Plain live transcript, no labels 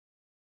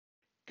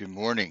Good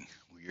morning.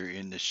 We are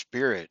in the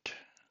Spirit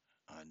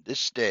on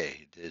this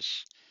day,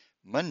 this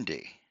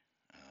Monday,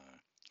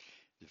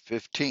 the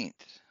 15th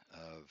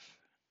of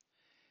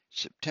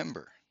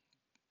September.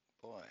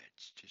 Boy,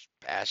 it's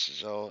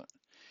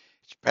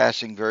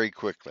passing very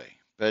quickly.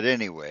 But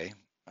anyway,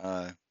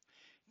 uh,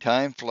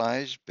 time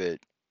flies, but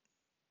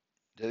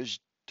those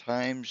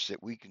times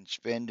that we can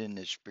spend in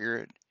the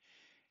Spirit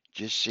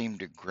just seem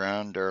to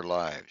ground our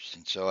lives.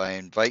 And so I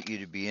invite you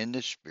to be in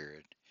the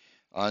Spirit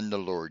on the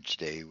Lord's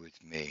Day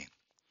with me.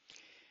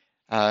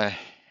 Uh,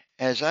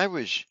 as I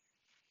was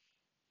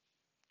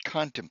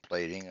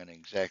contemplating on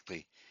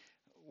exactly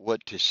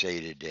what to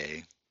say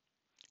today,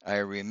 I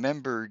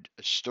remembered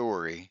a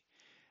story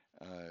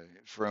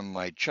from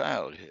my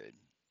childhood.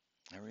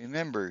 I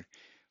remember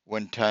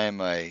one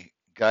time I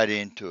got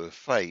into a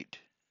fight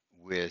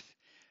with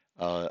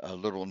a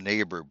little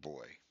neighbor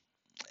boy,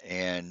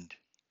 and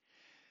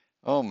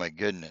oh my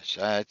goodness,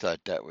 I thought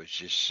that was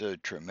just so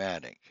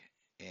traumatic.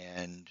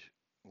 And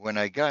when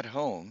I got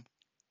home,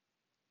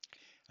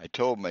 I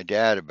told my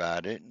dad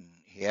about it, and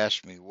he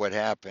asked me what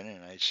happened,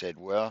 and I said,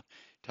 well,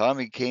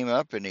 Tommy came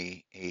up and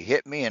he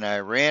hit me, and I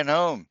ran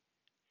home.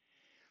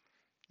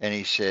 And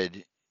he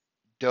said,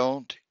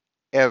 don't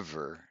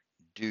ever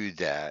do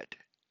that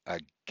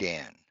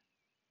again.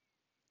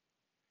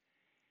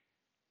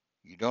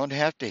 You don't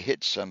have to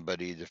hit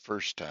somebody the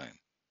first time,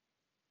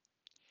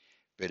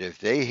 but if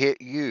they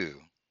hit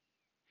you,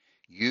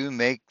 you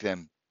make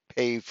them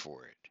pay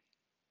for it.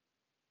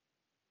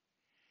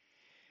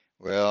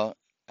 Well,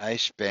 I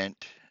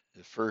spent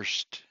the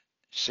first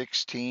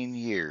 16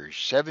 years,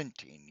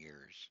 17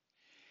 years,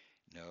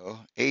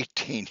 no,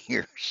 18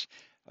 years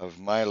of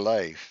my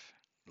life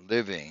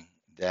living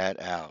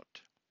that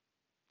out.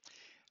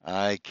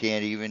 I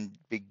can't even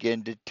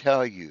begin to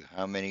tell you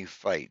how many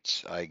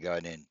fights I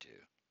got into.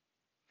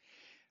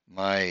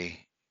 My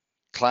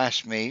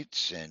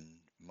classmates and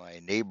my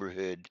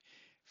neighborhood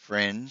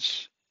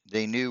friends,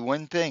 they knew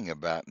one thing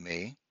about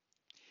me.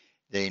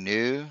 They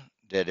knew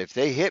that if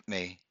they hit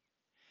me,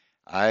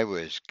 I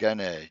was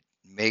gonna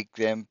make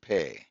them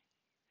pay.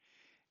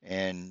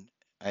 And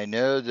I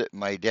know that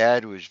my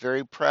dad was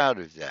very proud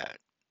of that.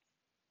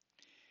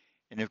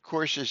 And of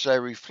course, as I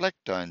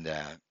reflect on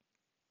that,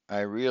 I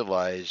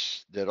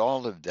realize that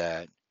all of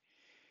that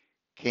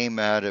came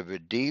out of a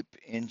deep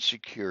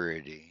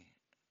insecurity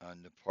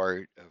on the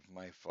part of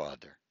my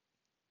father.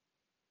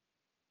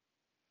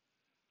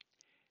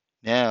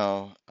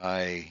 Now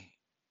I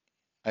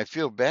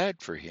feel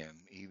bad for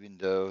him, even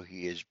though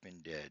he has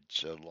been dead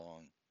so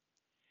long,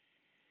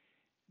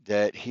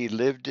 that he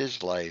lived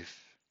his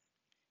life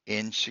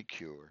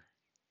insecure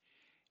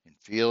and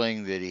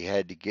feeling that he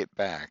had to get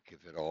back,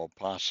 if at all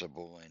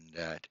possible, and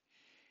that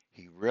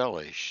he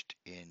relished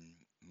in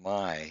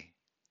my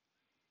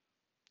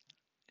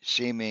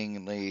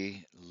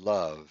seemingly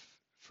love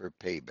for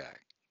payback.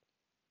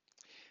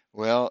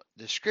 Well,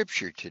 the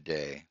scripture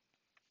today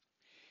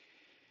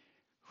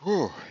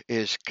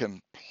is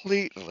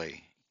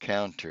completely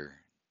counter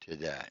to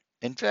that.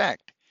 In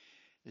fact,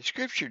 the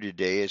scripture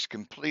today is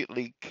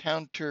completely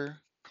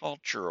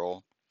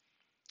countercultural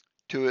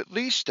to at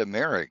least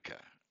America,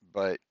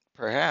 but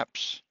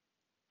perhaps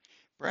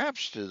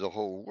to the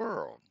whole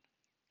world,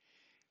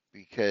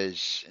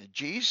 because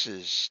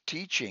Jesus'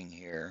 teaching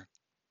here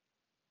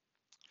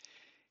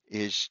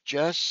is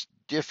just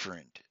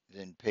different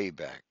than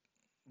payback.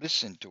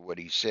 Listen to what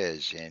he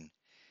says in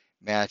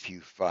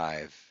Matthew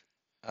 5,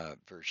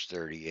 verse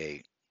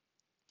 38.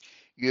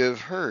 You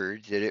have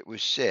heard that it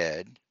was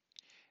said,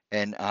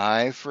 an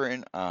eye for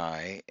an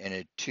eye and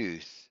a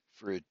tooth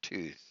for a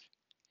tooth.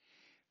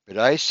 But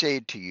I say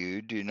to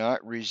you, do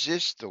not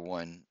resist the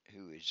one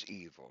who is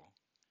evil.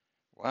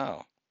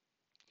 Wow.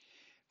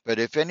 But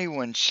if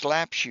anyone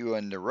slaps you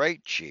on the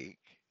right cheek,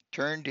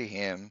 turn to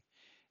him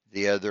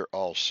the other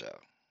also.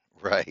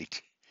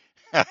 Right.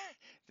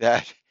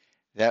 that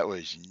that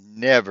was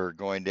never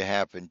going to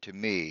happen to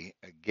me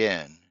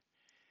again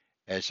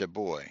as a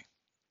boy,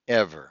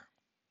 ever.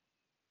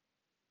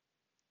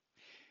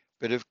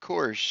 But of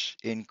course,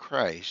 in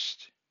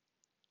Christ,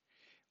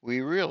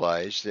 we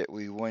realize that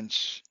we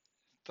once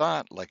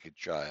thought like a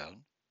child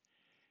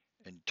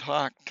and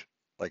talked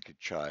like a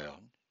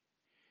child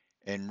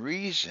and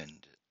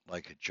reasoned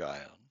like a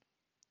child.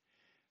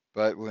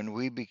 But when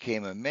we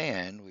became a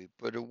man, we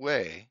put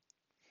away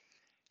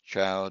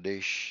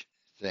childish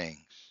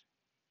things.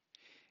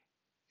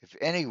 If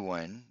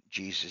anyone,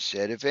 Jesus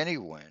said, if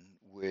anyone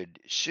would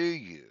sue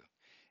you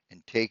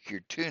and take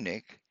your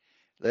tunic,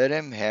 let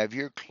him have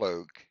your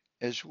cloak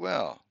as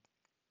well.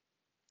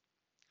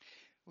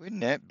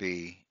 Wouldn't that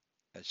be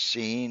a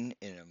scene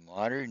in a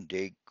modern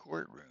day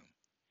courtroom?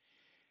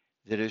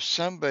 That if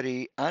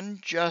somebody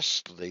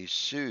unjustly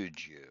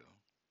sued you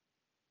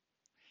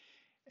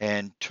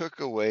and took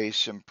away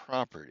some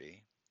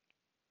property,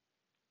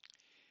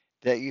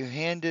 that you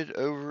handed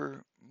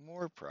over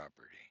more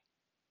property.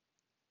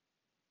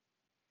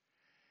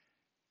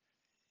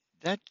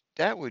 That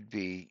that would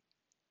be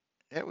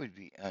that would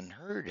be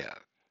unheard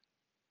of.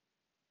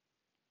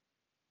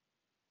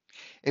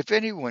 If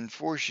anyone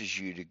forces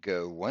you to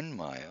go 1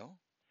 mile,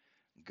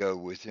 go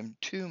with him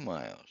 2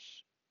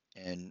 miles.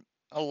 And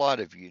a lot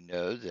of you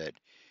know that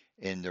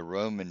in the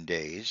Roman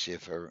days,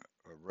 if a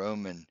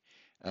Roman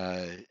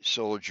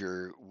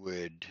soldier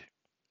would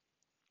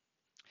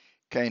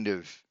kind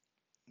of,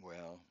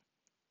 well,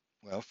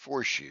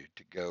 force you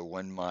to go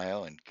 1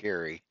 mile and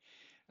carry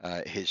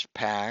his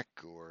pack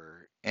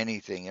or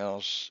anything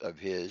else of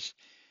his,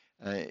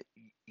 uh,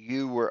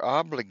 you were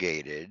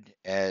obligated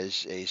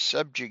as a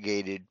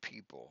subjugated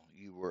people.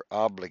 You were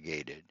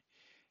obligated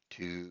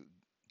to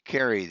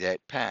carry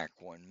that pack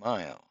 1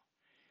 mile.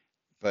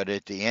 But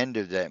at the end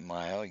of that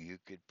mile, you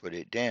could put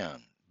it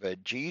down.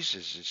 But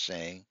Jesus is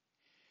saying,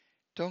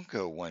 don't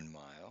go 1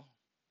 mile,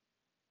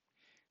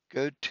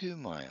 go 2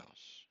 miles.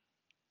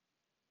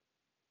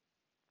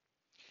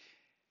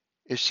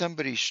 If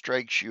somebody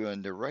strikes you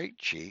on the right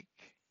cheek,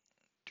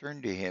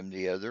 turn to him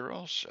the other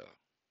also.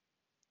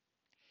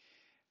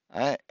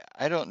 I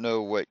I don't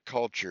know what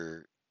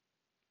culture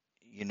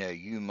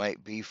you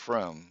might be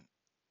from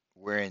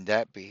wherein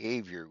that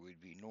behavior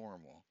would be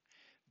normal,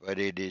 but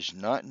it is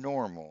not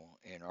normal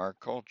in our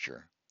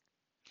culture.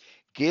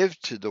 Give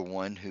to the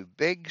one who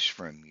begs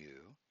from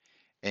you,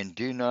 and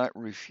do not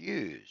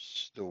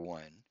refuse the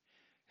one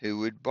who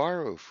would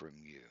borrow from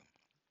you.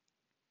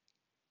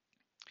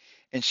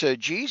 And so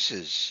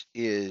Jesus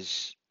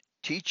is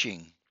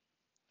teaching,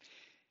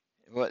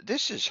 well,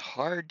 this is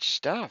hard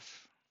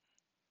stuff.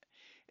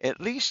 At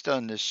least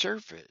on the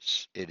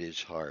surface, it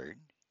is hard.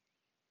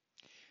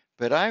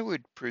 But I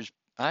would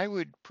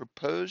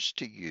propose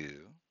to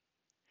you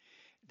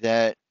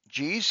that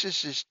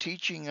Jesus is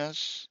teaching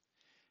us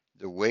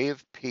the way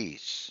of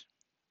peace.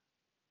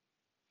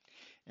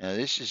 Now,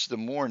 this is the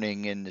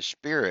morning in the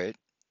Spirit,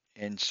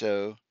 and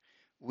so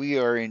we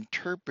are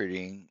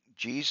interpreting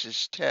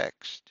Jesus'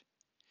 text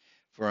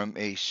from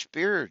a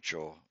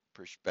spiritual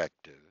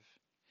perspective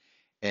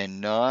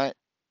and not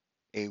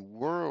a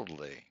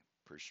worldly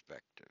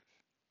perspective.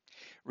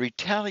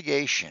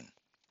 Retaliation,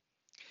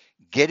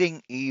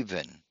 getting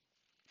even,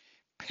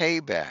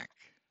 payback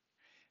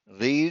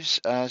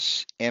leaves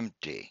us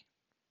empty,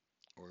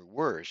 or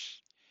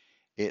worse,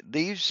 it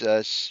leaves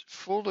us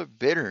full of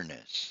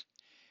bitterness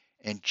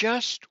and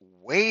just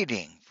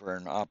waiting for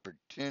an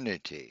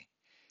opportunity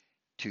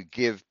to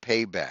give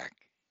payback.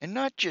 And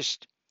not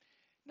just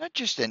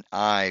an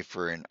eye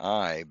for an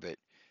eye, but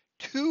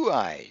two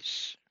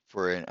eyes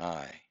for an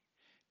eye,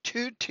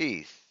 two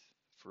teeth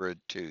for a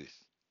tooth.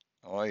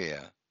 Oh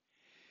yeah.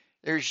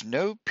 There's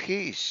no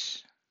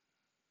peace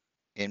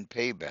in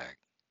payback.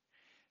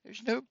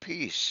 There's no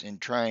peace in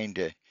trying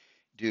to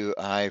do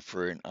eye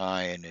for an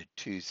eye and a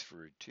tooth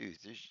for a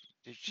tooth.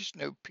 There's just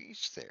no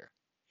peace there.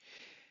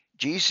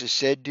 Jesus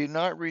said, do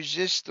not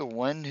resist the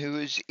one who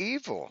is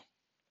evil.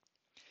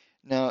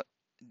 Now,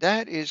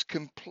 that is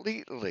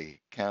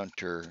completely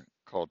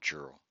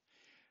countercultural,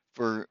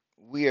 for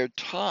we are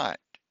taught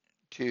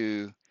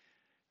to,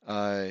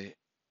 uh,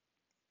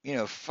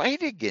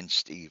 fight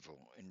against evil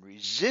and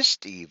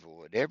resist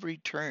evil at every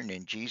turn.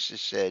 And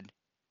Jesus said,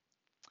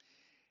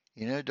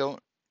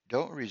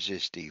 don't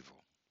resist evil.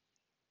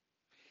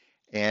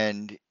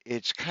 And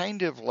it's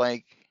kind of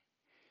like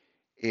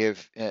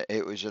if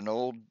it was an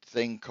old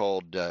thing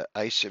called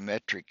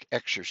isometric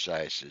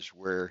exercises,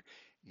 where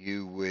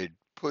you would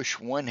push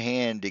one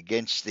hand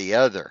against the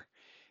other,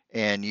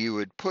 and you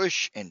would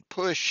push and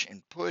push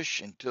and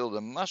push until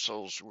the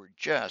muscles were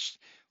just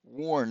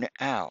worn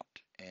out,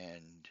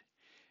 and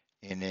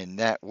in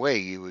that way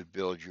you would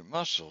build your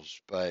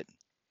muscles. But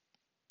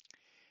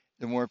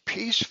the more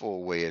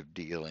peaceful way of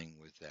dealing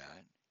with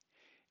that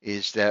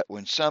is that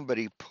when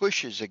somebody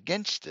pushes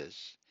against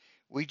us,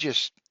 we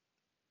just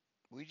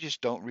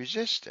don't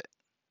resist it.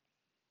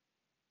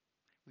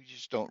 We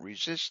just don't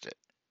resist it.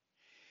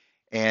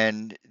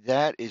 And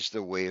that is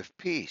the way of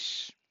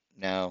peace.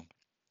 Now,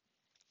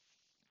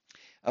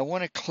 I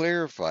want to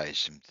clarify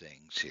some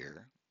things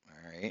here,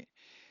 all right?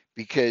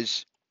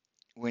 Because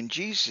when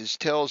Jesus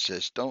tells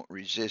us don't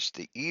resist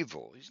the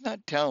evil, he's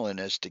not telling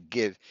us to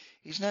give,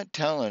 he's not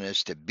telling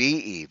us to be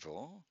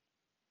evil,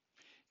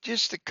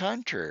 just the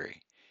contrary.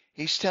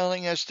 He's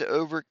telling us to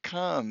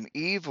overcome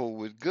evil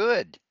with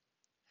good.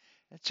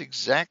 That's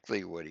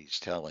exactly what he's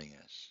telling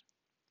us.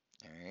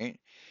 All right.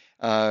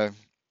 Uh,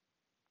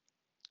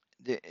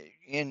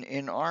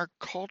 in our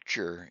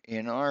culture,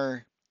 in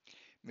our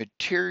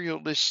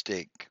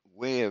materialistic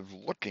way of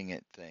looking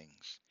at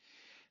things,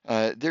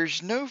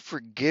 there's no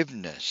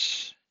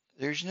forgiveness.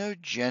 There's no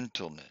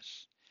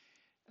gentleness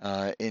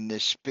in the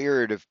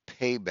spirit of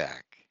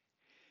payback.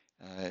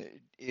 Uh,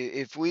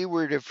 if we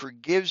were to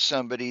forgive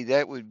somebody,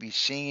 that would be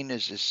seen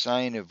as a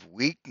sign of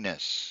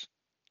weakness,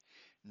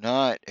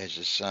 not as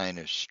a sign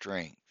of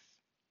strength.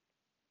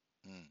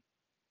 Hmm.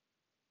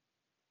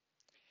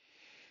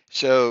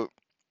 So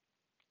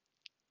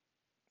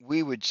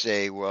we would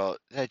say, well,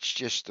 that's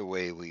just the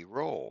way we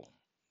roll.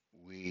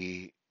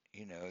 We,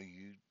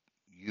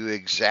 you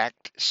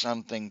exact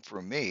something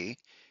from me,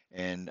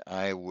 and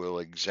I will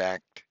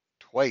exact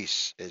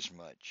twice as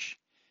much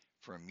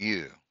from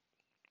you.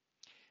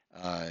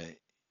 Uh,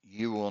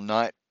 you will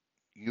not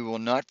you will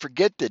not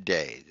forget the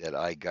day that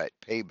I got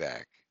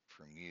payback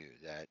from you.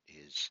 That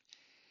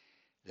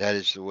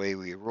is the way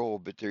we roll,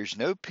 but there's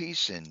no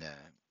peace in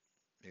that.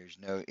 There's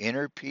no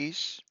inner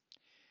peace,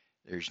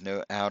 there's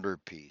no outer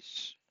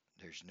peace.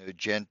 There's no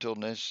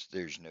gentleness,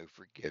 there's no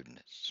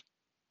forgiveness.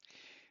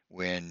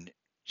 When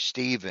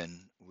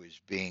Stephen was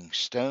being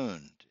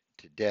stoned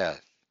to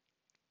death,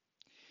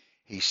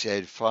 he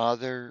said,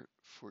 "Father,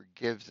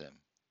 forgive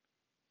them,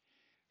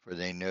 for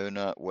they know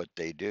not what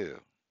they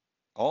do."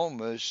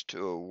 Almost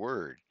to a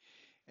word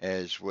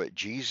as what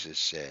Jesus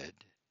said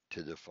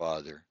to the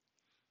Father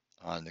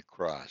on the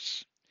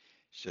cross.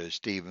 So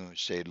Stephen would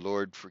say,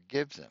 "Lord,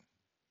 forgive them,"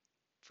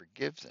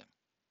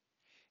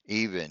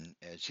 even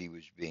as he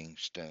was being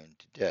stoned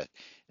to death.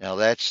 Now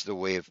that's the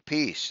way of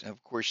peace. And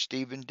of course,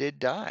 Stephen did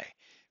die,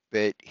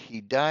 but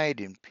he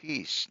died in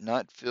peace,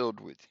 not filled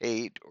with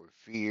hate or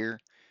fear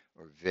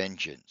or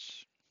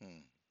vengeance.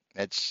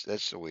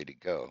 That's the way to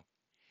go.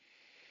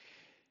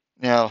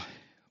 Now,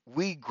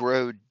 we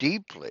grow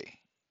deeply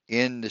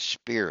in the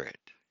Spirit.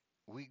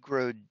 We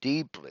grow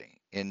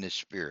deeply in the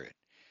Spirit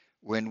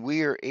when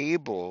we are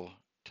able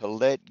to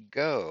let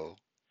go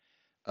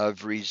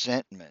of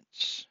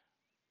resentments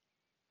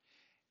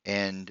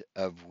and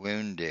of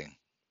wounding.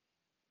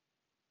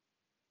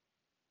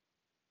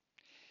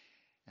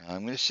 Now,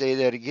 I'm going to say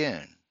that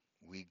again.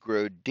 We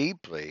grow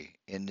deeply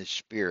in the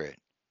Spirit,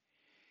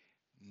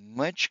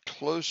 much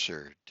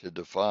closer to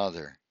the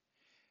Father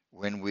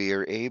when we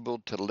are able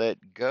to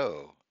let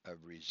go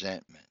of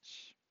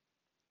resentments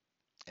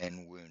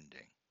and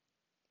wounding.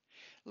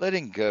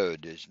 Letting go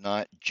does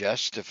not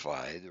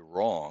justify the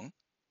wrong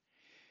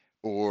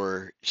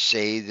or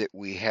say that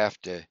we have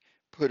to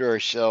put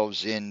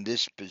ourselves in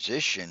this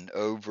position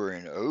over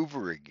and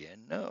over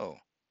again. No.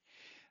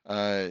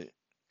 Uh,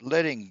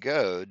 Letting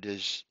go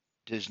does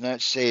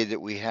not say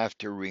that we have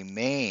to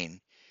remain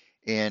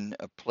in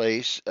a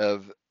place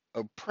of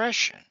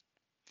oppression,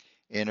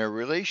 in a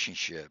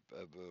relationship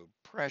of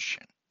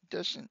oppression. It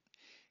doesn't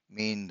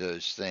mean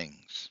those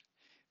things,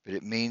 but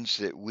it means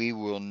that we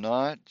will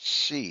not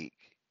seek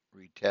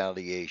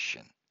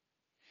retaliation,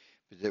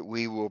 but that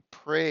we will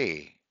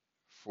pray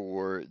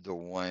for the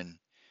one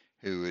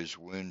who is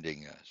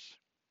wounding us.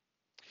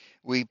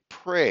 We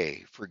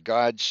pray for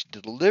God's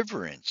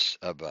deliverance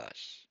of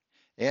us.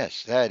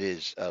 Yes, that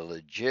is a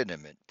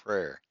legitimate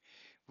prayer.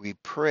 We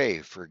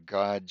pray for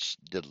God's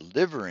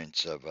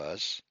deliverance of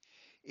us,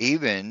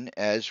 even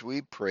as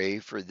we pray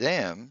for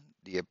them,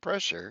 the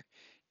oppressor,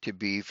 to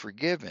be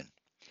forgiven.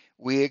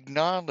 We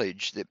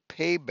acknowledge that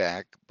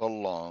payback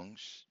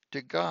belongs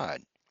to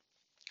God.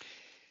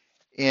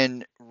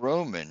 In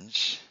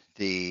Romans,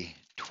 the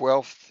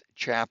 12th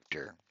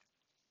chapter,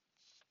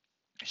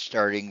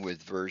 starting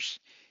with verse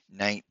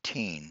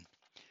 19,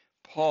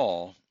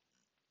 Paul,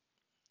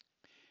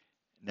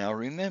 now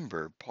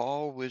remember,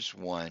 Paul was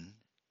one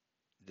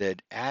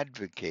that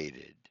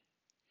advocated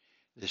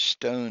the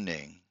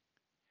stoning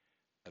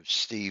of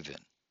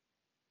Stephen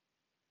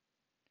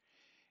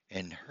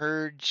and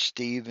heard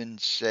Stephen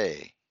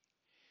say,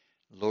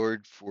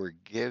 "Lord,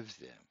 forgive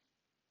them.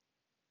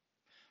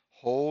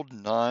 Hold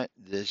not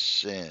this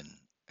sin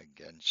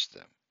against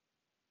them."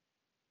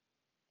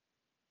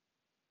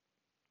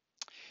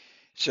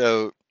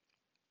 So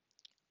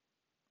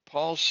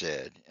Paul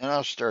said, and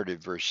I'll start at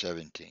verse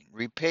 17,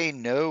 repay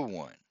no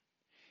one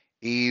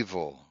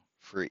evil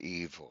for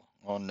evil.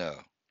 Oh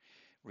no,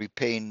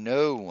 repay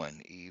no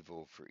one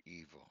evil for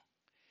evil,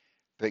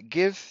 but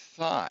give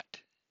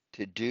thought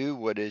to do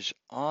what is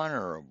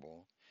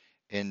honorable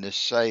in the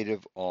sight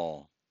of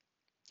all.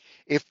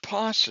 If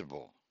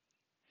possible,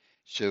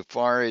 so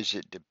far as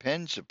it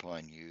depends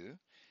upon you,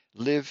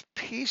 live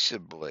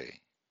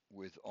peaceably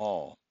with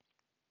all.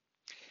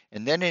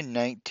 And then in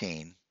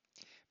 19,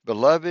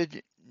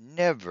 beloved,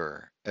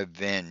 never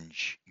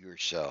avenge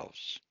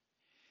yourselves,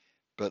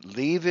 but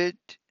leave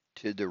it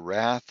to the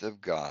wrath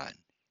of God.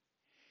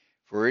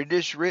 For it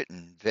is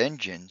written,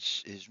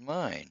 vengeance is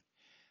mine.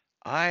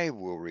 I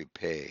will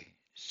repay,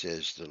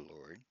 says the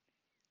Lord.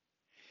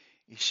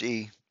 You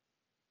see,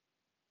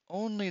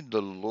 only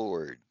the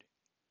Lord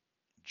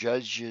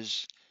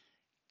judges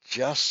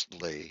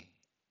justly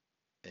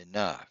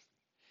enough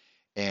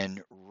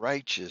and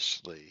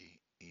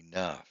righteously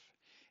enough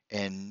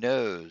and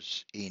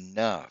knows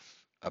enough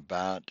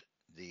about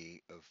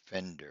the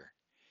offender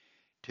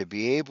to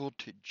be able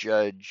to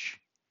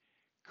judge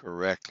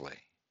correctly,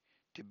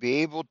 to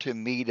be able to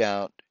mete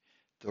out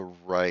the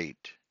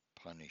right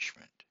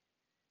punishment.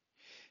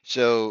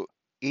 So,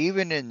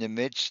 even in the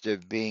midst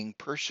of being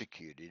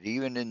persecuted,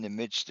 even in the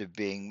midst of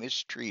being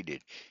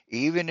mistreated,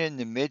 even in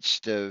the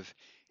midst of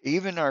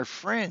even our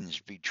friends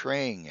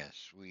betraying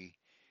us, we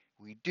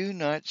do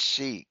not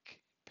seek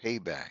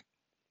payback.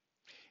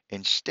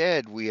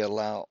 Instead, we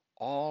allow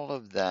all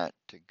of that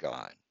to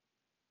God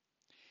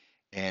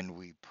and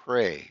we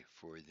pray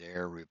for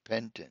their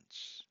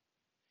repentance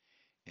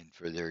and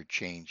for their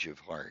change of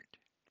heart.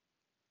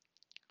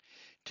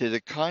 To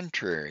the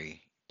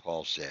contrary,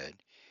 Paul said,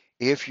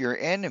 if your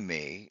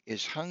enemy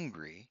is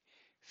hungry,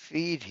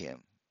 feed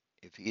him.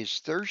 If he is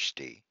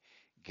thirsty,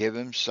 give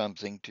him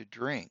something to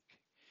drink.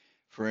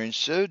 For in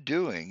so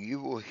doing,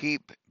 you will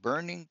heap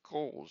burning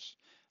coals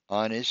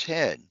on his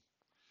head.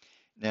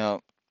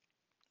 Now,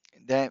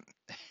 that,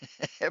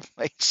 that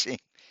might seem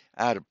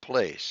out of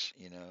place,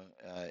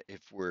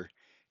 if we're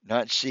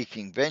not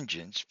seeking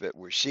vengeance, but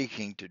we're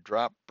seeking to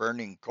drop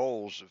burning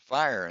coals of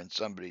fire on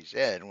somebody's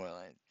head. Well,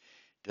 it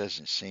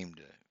doesn't seem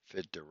to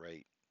fit the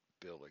right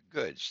bill of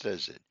goods,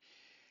 does it?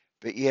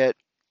 But yet,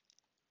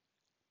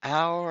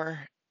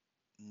 our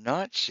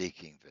not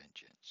seeking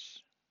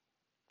vengeance,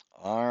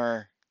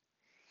 our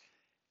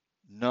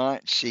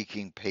not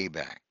seeking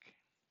payback,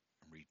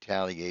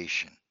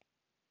 retaliation,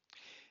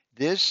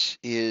 this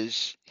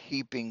is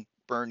heaping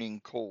burning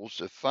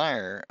coals of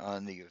fire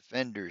on the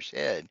offender's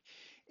head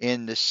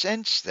in the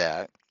sense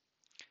that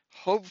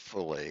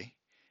hopefully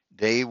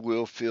they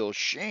will feel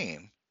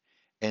shame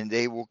and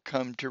they will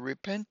come to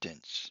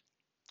repentance.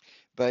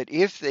 But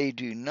if they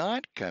do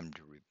not come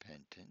to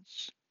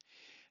repentance,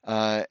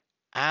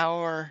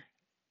 our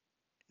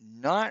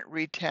not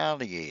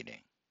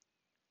retaliating,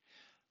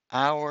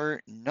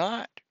 our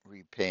not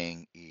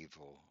repaying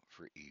evil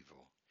for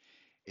evil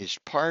is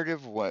part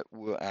of what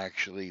will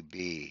actually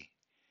be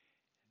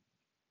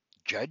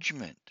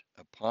judgment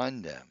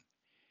upon them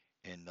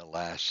in the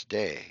last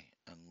day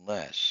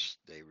unless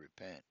they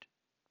repent.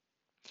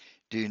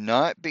 Do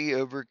not be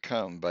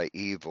overcome by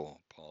evil,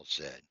 Paul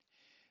said,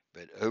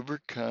 but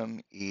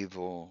overcome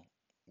evil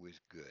with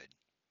good.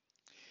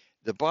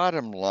 The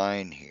bottom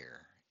line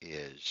here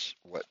is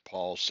what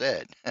Paul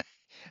said.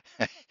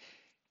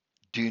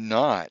 Do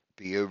not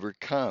be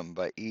overcome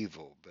by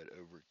evil, but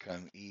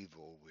overcome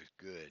evil with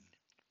good.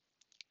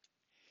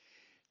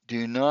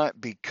 Do not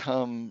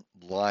become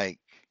like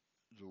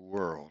the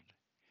world,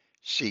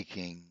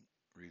 seeking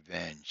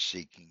revenge,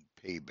 seeking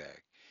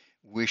payback,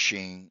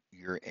 wishing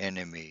your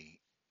enemy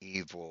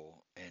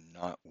evil and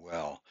not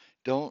well.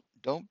 Don't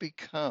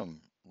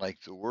become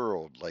like the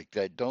world like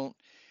that. Don't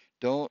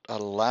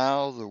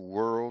allow the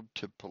world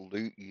to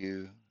pollute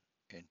you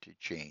and to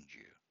change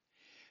you,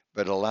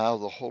 but allow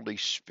the Holy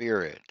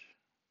Spirit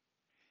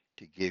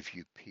to give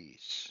you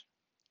peace.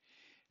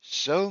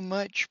 So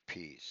much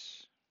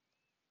peace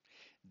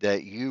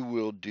that you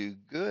will do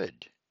good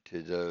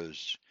to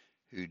those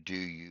who do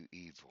you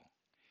evil,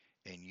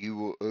 and you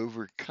will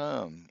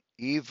overcome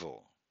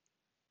evil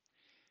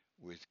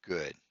with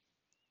good.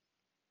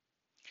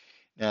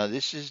 Now,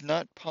 this is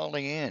not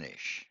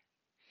Pollyannish,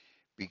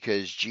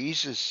 because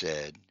Jesus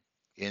said,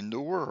 in the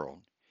world,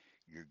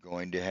 you're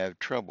going to have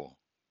trouble.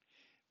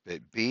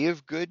 But be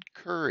of good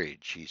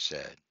courage, he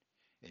said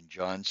in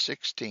John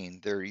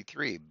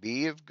 16:33.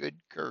 Be of good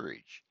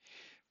courage,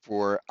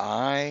 for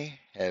I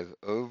have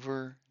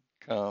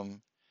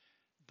overcome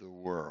the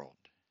world.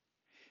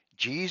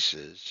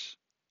 Jesus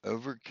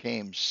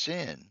overcame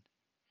sin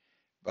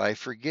by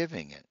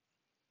forgiving it.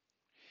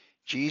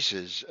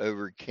 Jesus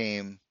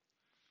overcame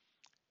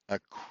a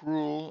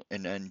cruel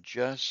and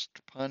unjust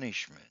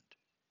punishment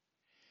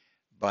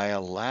by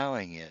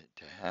allowing it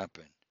to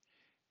happen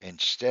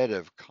instead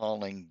of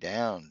calling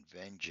down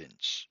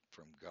vengeance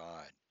from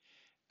God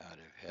out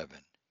of heaven.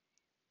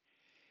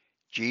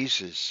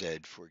 Jesus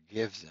said,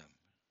 forgive them,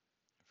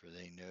 for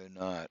they know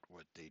not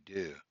what they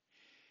do.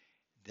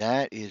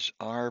 That is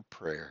our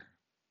prayer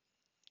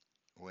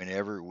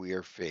whenever we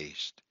are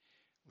faced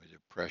with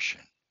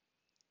oppression.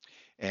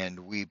 And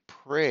we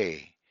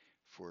pray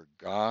for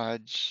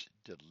God's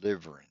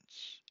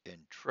deliverance and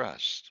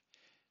trust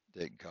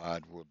that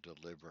God will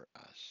deliver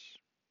us.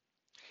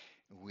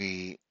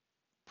 We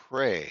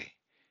pray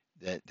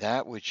that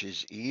that which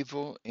is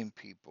evil in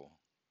people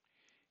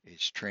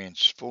is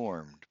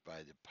transformed by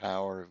the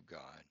power of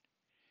God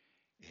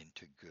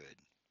into good.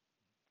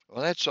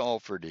 Well, that's all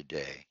for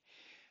today.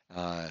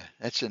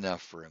 That's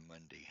enough for a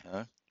Monday,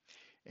 huh?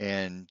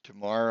 And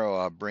tomorrow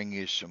I'll bring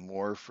you some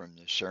more from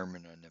the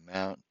Sermon on the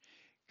Mount.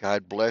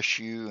 God bless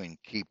you and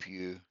keep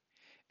you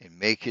and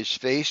make his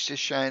face to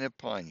shine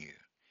upon you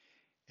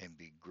and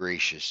be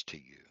gracious to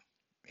you.